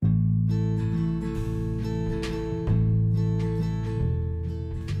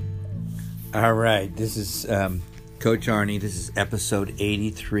All right, this is Coach Arnie. This is episode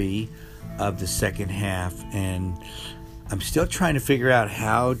 83 of the second half, and I'm still trying to figure out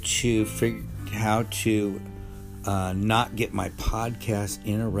how to not get my podcast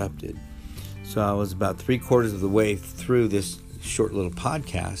interrupted. So I was about 3/4 of the way through this short little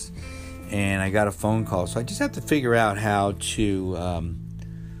podcast, and I got a phone call. So I just have to figure out how to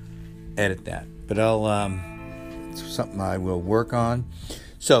edit that. But it's something I will work on.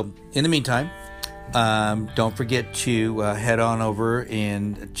 So, in the meantime, don't forget to head on over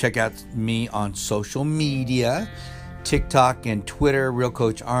and check out me on social media, TikTok and Twitter, Real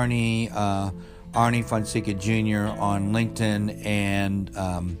Coach Arnie, Arnie Fonseca Jr. on LinkedIn and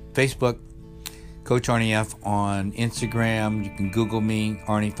Facebook, Coach Arnie F on Instagram. You can Google me,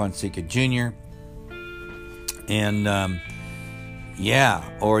 Arnie Fonseca Jr. And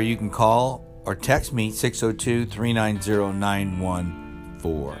or you can call or text me 602-390-9144.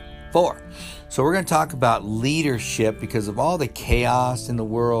 So we're going to talk about leadership because of all the chaos in the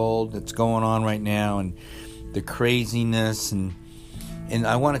world that's going on right now and the craziness, and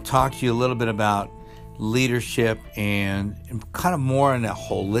I want to talk to you a little bit about leadership and kind of more in a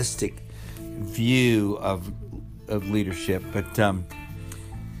holistic view of leadership. But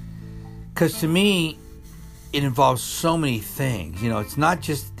because to me it involves so many things. It's not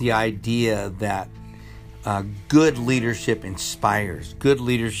just the idea that good leadership inspires. Good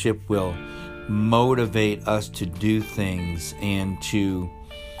leadership will motivate us to do things and to,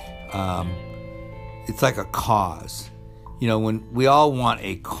 it's like a cause. When we all want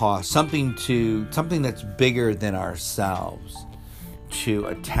a cause, something that's bigger than ourselves to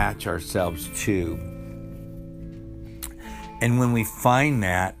attach ourselves to. And when we find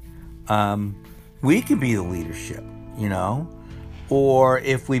that, we can be the leadership, or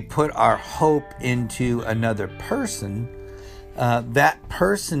if we put our hope into another person, that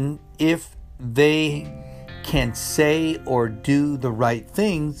person, if they can say or do the right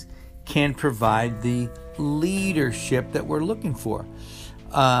things, can provide the leadership that we're looking for.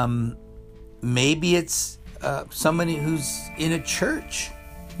 Maybe it's somebody who's in a church,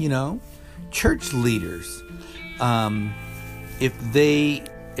 church leaders. If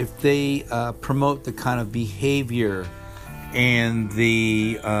they promote the kind of behavior and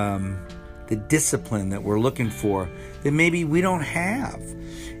the discipline that we're looking for that maybe we don't have,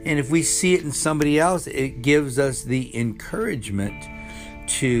 and if we see it in somebody else, it gives us the encouragement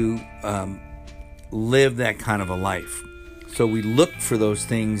to live that kind of a life. So we look for those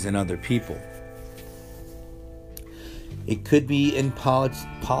things in other people. It could be in politics.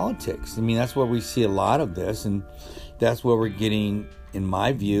 That's where we see a lot of this, and that's where we're getting, in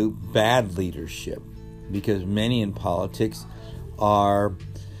my view, bad leadership, because many in politics are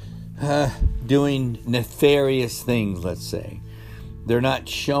doing nefarious things, let's say. They're not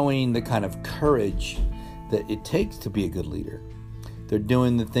showing the kind of courage that it takes to be a good leader. They're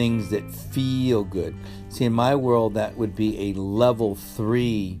doing the things that feel good. See, in my world, that would be a level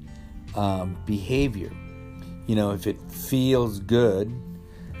 3 behavior. If it feels good,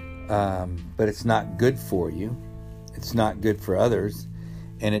 but it's not good for you, it's not good for others,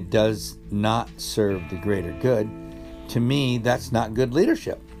 and it does not serve the greater good, to me, that's not good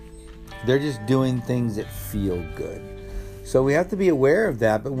leadership. They're just doing things that feel good. So we have to be aware of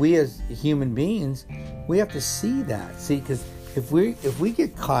that, but we as human beings, we have to see that. See, because if we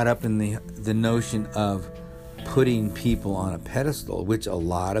get caught up in the notion of putting people on a pedestal, which a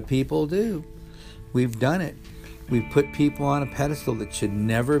lot of people do, we've done it. We've put people on a pedestal that should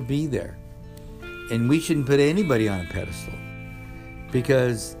never be there. And we shouldn't put anybody on a pedestal,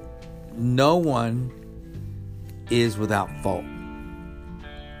 because no one is without fault.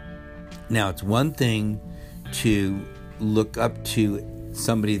 Now, it's one thing to look up to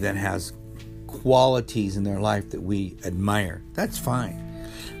somebody that has qualities in their life that we admire. That's fine.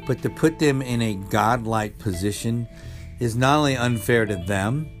 But to put them in a godlike position is not only unfair to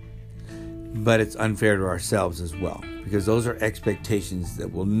them, but it's unfair to ourselves as well, because those are expectations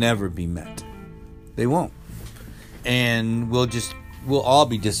that will never be met. They won't. And we'll all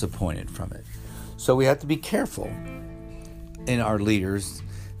be disappointed from it. So we have to be careful in our leaders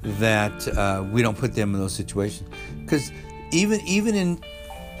that we don't put them in those situations. Because even in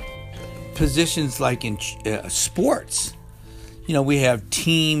positions like in sports, we have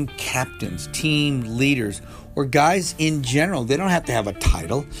team captains, team leaders, or guys in general. They don't have to have a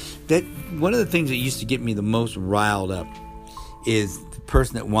title. That one of the things that used to get me the most riled up is the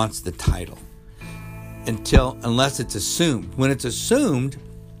person that wants the title. Unless it's assumed. When it's assumed,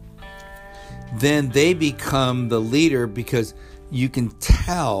 then they become the leader, because you can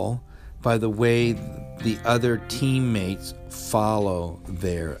tell by the way the other teammates follow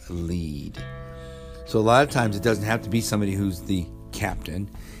their lead. So a lot of times it doesn't have to be somebody who's the captain.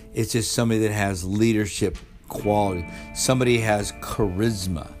 It's just somebody that has leadership quality. Somebody has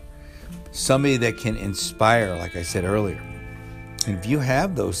charisma. Somebody that can inspire, like I said earlier. And if you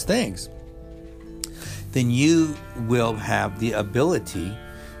have those things, then you will have the ability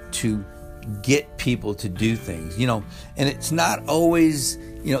to get people to do things. And it's not always,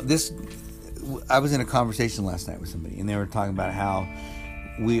 this. I was in a conversation last night with somebody, and they were talking about how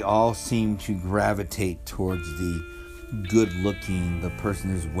we all seem to gravitate towards the good-looking, the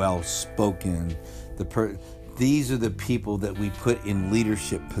person who's well-spoken. These are the people that we put in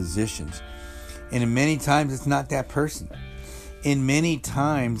leadership positions. And in many times, it's not that person. In many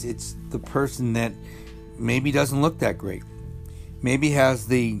times, it's the person that maybe doesn't look that great. Maybe has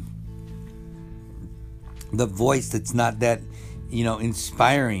the voice that's not that,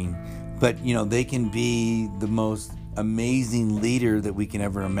 inspiring. But, they can be the most amazing leader that we can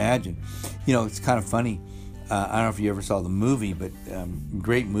ever imagine. It's kind of funny. I don't know if you ever saw the movie, but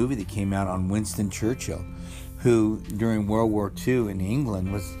great movie that came out on Winston Churchill, who during World War II in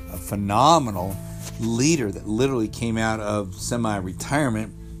England was a phenomenal leader that literally came out of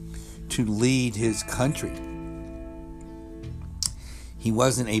semi-retirement to lead his country. He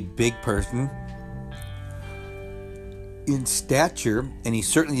wasn't a big person in stature, and he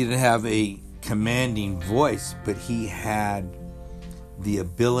certainly didn't have a commanding voice, but he had the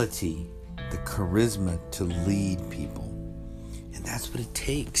ability, the charisma to lead people. And that's what it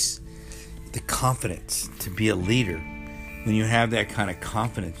takes. The confidence to be a leader. When you have that kind of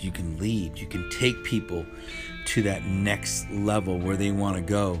confidence, you can lead. You can take people to that next level where they want to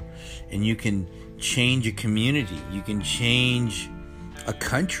go. And you can change a community. You can change a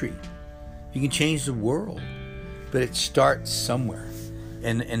country. You can change the world. But it starts somewhere.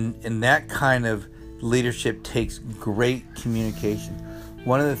 And that kind of leadership takes great communication.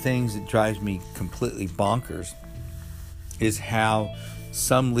 One of the things that drives me completely bonkers is how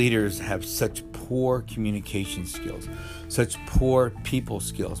some leaders have such poor communication skills, such poor people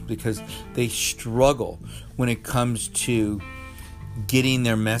skills, because they struggle when it comes to getting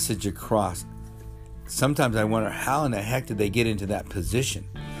their message across. Sometimes I wonder, how in the heck did they get into that position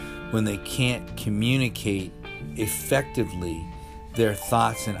when they can't communicate effectively their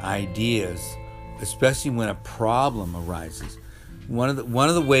thoughts and ideas, especially when a problem arises. One of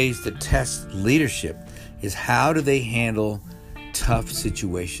the ways to test leadership is, how do they handle tough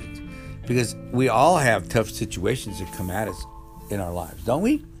situations? Because we all have tough situations that come at us in our lives, don't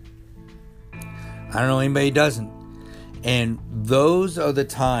we? I don't know anybody who doesn't. And those are the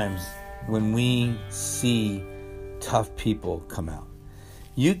times when we see tough people come out.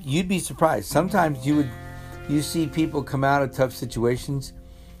 You'd be surprised. Sometimes you see people come out of tough situations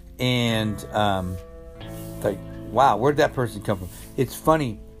and like, wow, where'd that person come from? It's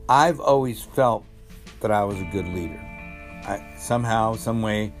funny. I've always felt that I was a good leader. Somehow, some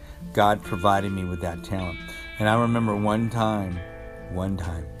way, God provided me with that talent. And I remember one time,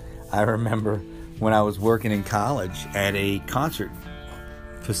 I remember when I was working in college at a concert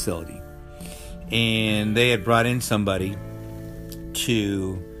facility. And they had brought in somebody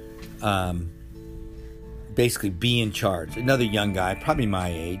to basically be in charge. Another young guy, probably my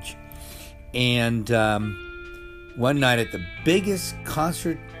age. And one night at the biggest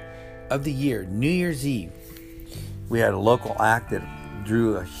concert of the year, New Year's Eve, we had a local act that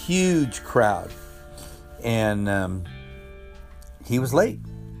drew a huge crowd. And he was late.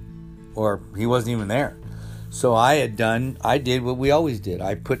 Or he wasn't even there. So I did what we always did.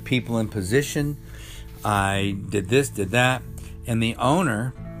 I put people in position. I did this, did that. And the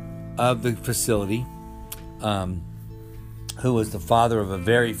owner of the facility, who was the father of a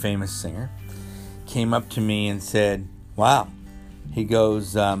very famous singer, came up to me and said, wow. He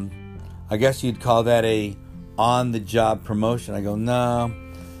goes, I guess you'd call that a on-the-job promotion. I go, no,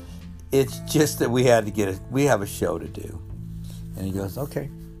 it's just that we have a show to do. And he goes, okay.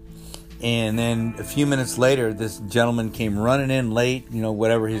 And then a few minutes later, this gentleman came running in late,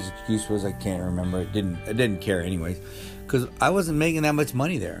 whatever his excuse was, I can't remember. I didn't care anyways, because I wasn't making that much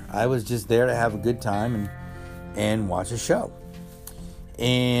money there. I was just there to have a good time and watch a show.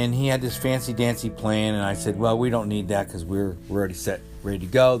 And he had this fancy dancy plan, and I said, well, we don't need that because we're already set, ready to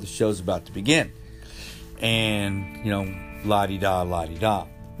go. The show's about to begin. And, la-di-da, la-di-da.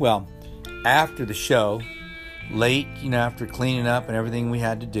 Well, after the show, late, after cleaning up and everything we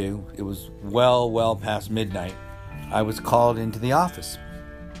had to do, it was well past midnight, I was called into the office.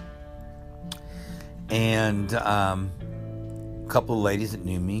 And a couple of ladies that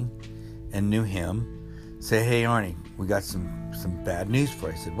knew me and knew him say, hey, Arnie, we got some bad news for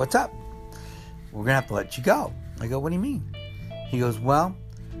you. I said, what's up? we're going to have to let you go. I go, what do you mean? He goes, well,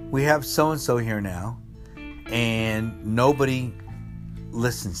 we have so-and-so here now, and nobody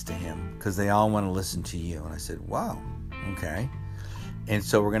listens to him because they all want to listen to you. And I said, wow, okay. And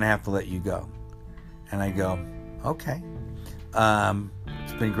so we're going to have to let you go. And I go, okay.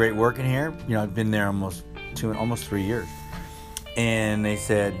 It's been great working here. I've been there almost 3 years. And they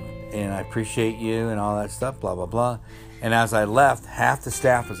said, and I appreciate you and all that stuff, blah, blah, blah. And as I left, half the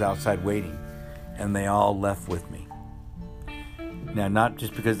staff was outside waiting, and they all left with me. Now, not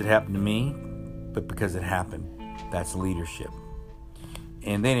just because it happened to me, but because it happened. That's leadership.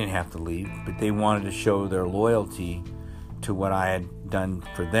 And they didn't have to leave, but they wanted to show their loyalty to what I had done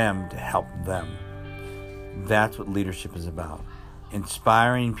for them to help them. That's what leadership is about.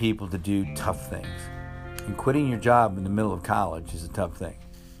 Inspiring people to do tough things. And quitting your job in the middle of college is a tough thing.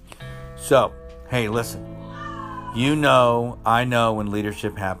 So, hey, listen. I know when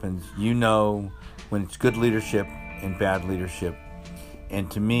leadership happens. You know when it's good leadership and bad leadership. And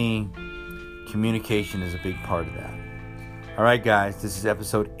to me, communication is a big part of that. All right, guys, this is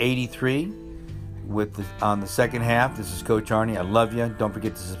episode 83 on the second half. This is Coach Arnie. I love you. Don't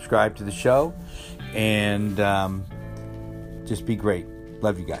forget to subscribe to the show. And just be great.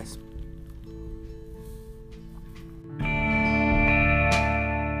 Love you guys.